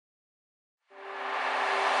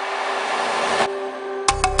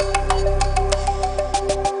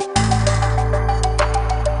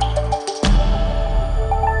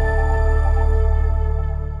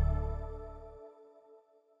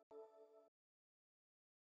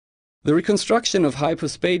The reconstruction of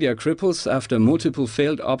hypospadiekrüppels after multiple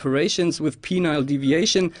failed operations with penile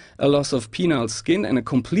deviation, a loss of penile skin and a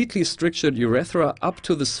completely strictured urethra up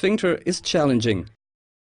to the sphincter is challenging.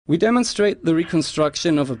 We demonstrate the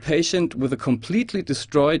reconstruction of a patient with a completely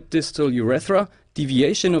destroyed distal urethra,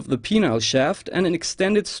 deviation of the penile shaft and an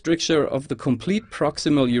extended stricture of the complete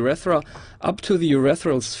proximal urethra up to the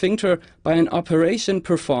urethral sphincter by an operation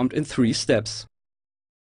performed in 3 steps.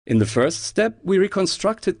 In the first step, we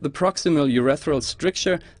reconstructed the proximal urethral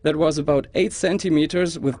stricture that was about 8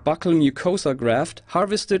 cm with buccal mucosa graft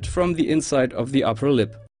harvested from the inside of the upper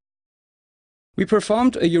lip. We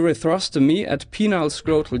performed a urethrostomy at penile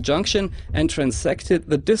scrotal junction and transected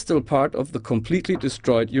the distal part of the completely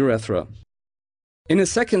destroyed urethra. In a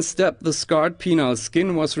second step, the scarred penile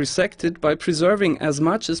skin was resected by preserving as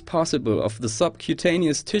much as possible of the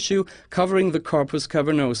subcutaneous tissue covering the corpus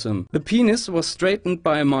cavernosum. The penis was straightened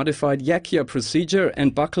by a modified Yacchia procedure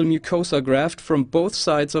and buccal mucosa graft from both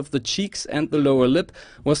sides of the cheeks and the lower lip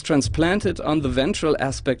was transplanted on the ventral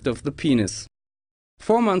aspect of the penis.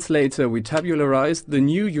 4 months later, we tabularized the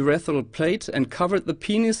new urethral plate and covered the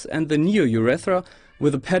penis and the neourethra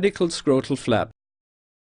with a pedicled scrotal flap.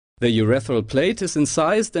 The urethral plate is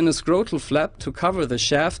incised and a scrotal flap to cover the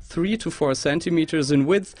shaft 3 to 4 cm in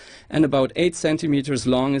width and about 8 cm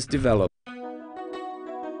long is developed.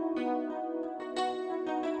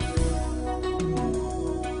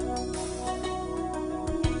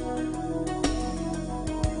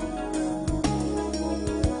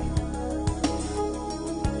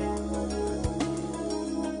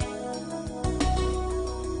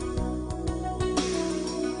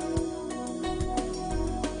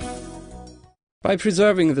 By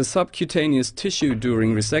preserving the subcutaneous tissue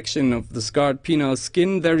during resection of the scarred penile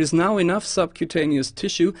skin, there is now enough subcutaneous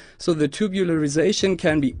tissue so the tubularization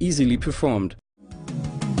can be easily performed.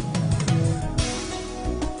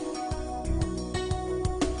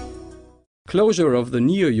 Closure of the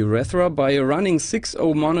neourethra by a running 6-0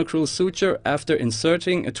 monocryle suture after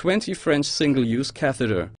inserting a 20 French single-use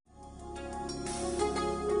catheter.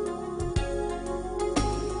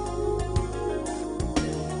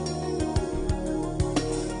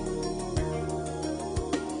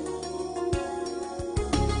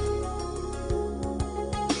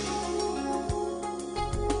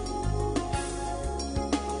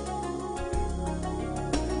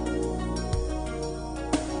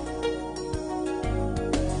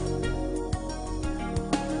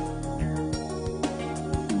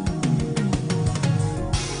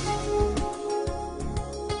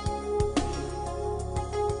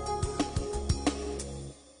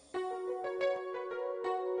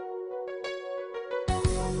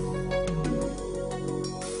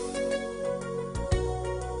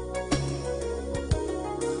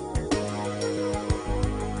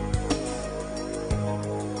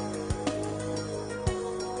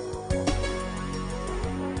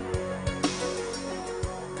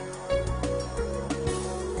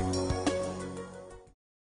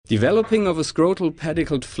 Developing of a scrotal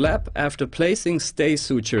pedicled flap after placing stay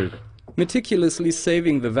suture, meticulously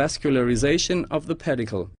saving the vascularization of the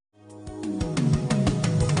pedicle.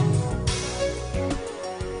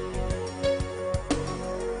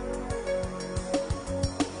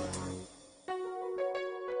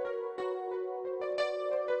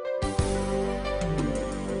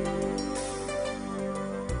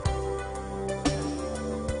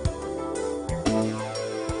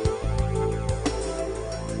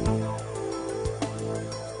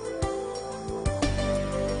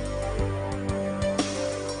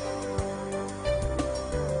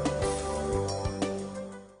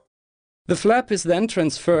 The flap is then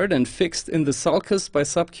transferred and fixed in the sulcus by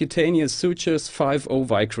subcutaneous sutures 5-0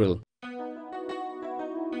 vicryl.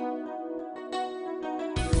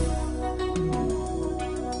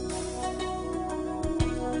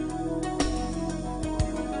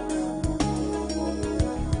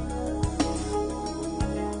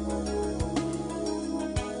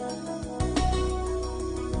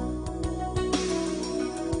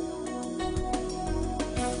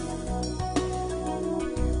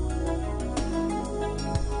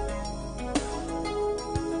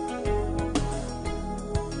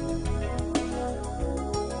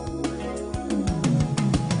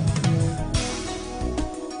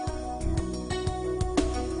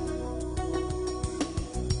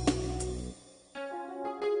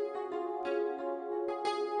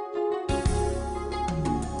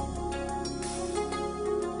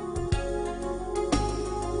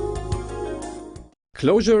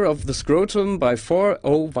 Closure of the scrotum by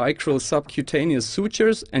 4-0 vicryl subcutaneous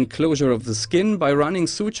sutures and closure of the skin by running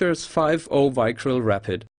sutures 5-0 vicryl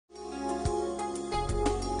rapid.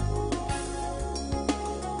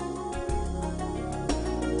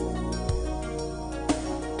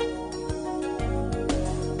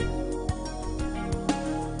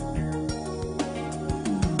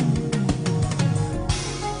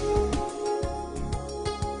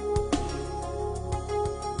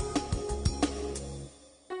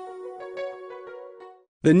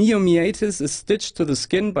 The neomeatus is stitched to the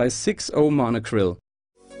skin by 6-0 monocryl.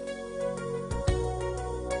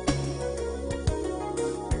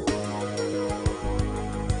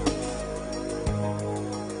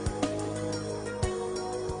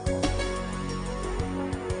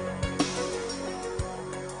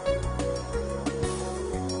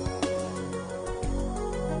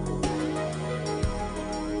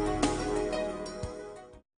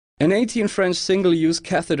 An 18 French single-use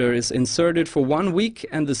catheter is inserted for 1 week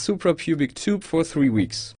and the suprapubic tube for 3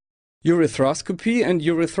 weeks. Urethroskopy and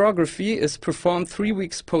urethography is performed 3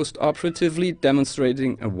 weeks post-operatively,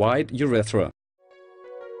 demonstrating a wide urethra.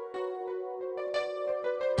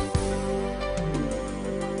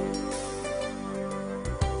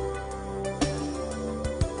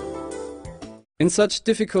 In such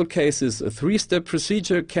difficult cases, a 3-step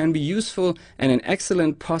procedure can be useful and an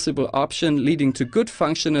excellent possible option, leading to good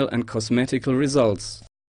functional and cosmetical results.